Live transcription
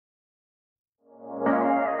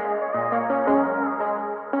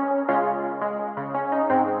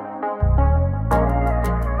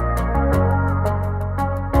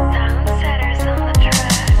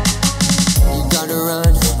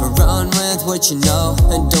what you know,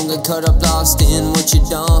 and don't get caught up lost in what you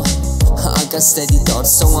don't. I got steady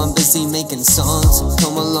thoughts, so I'm busy making songs.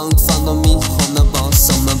 Come along, follow me, I'm the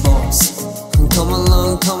boss, I'm the boss. Come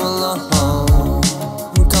along, come along,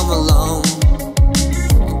 come along.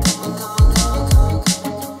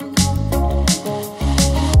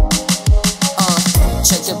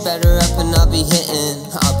 Check it better up and I'll be hitting.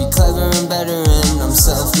 I'll be clever and better and I'm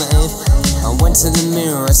self-made. I went to the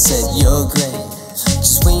mirror, I said, you're great.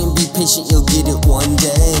 Just wait and be patient, you'll get it one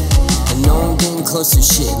day. I know I'm getting closer,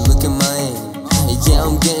 shit, look at my aim. Yeah,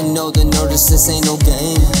 I'm getting older, notice this ain't no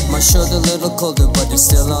game. My shirt a little colder, but it's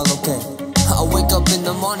still all okay. I wake up in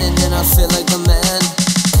the morning and I feel like a man.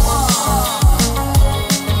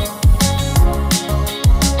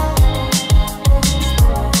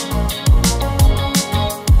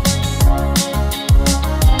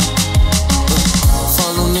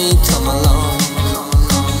 Follow me, come along.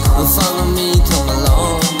 Follow me, come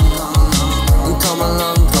along. Come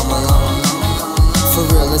along, come along. For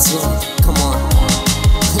real, let's go, come on.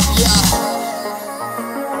 Yeah.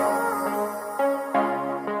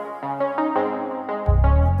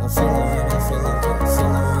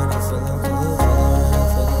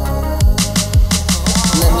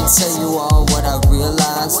 Let me tell you all what I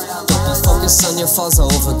realized. Don't be focused on your flaws, I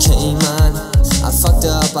overcame mine. I fucked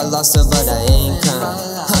up, I lost her, but I ain't crying.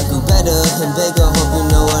 I grew better and bigger, hope you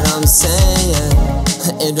know what I'm saying.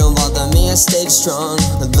 It don't bother me, I stayed strong.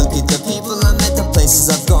 Look at the people I met, the places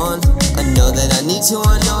I've gone. I know that I need to,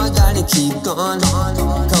 I know I gotta keep going.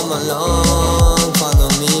 Come along, follow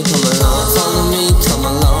me, come along. Follow me, come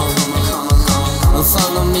along.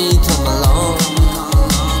 Follow me, come along.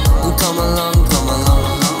 Come along, come along.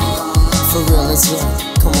 For real, let's go,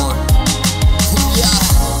 come on. Yeah.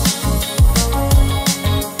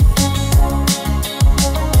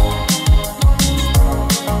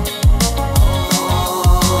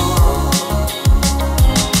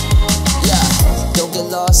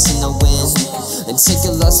 Lost in the wind, and take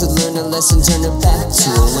a loss and learn a lesson, turn it back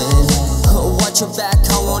to a win. Watch your back,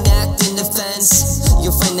 I won't act in defense.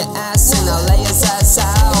 You'll find the ass and I'll lay his ass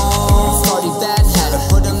out. Party bad, had to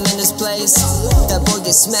put him in his place. That boy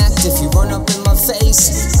gets smacked if you run up in my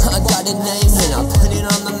face. I got a name and I put it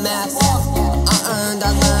on the map. I learned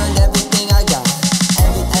everything I got.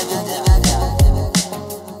 Everything I got.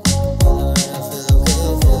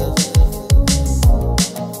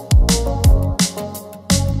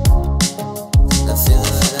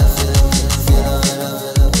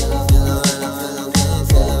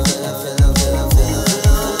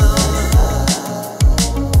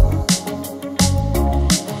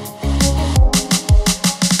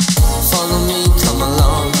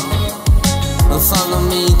 Follow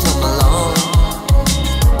me, come along.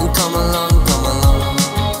 Come along, come along.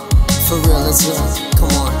 For real, let's go.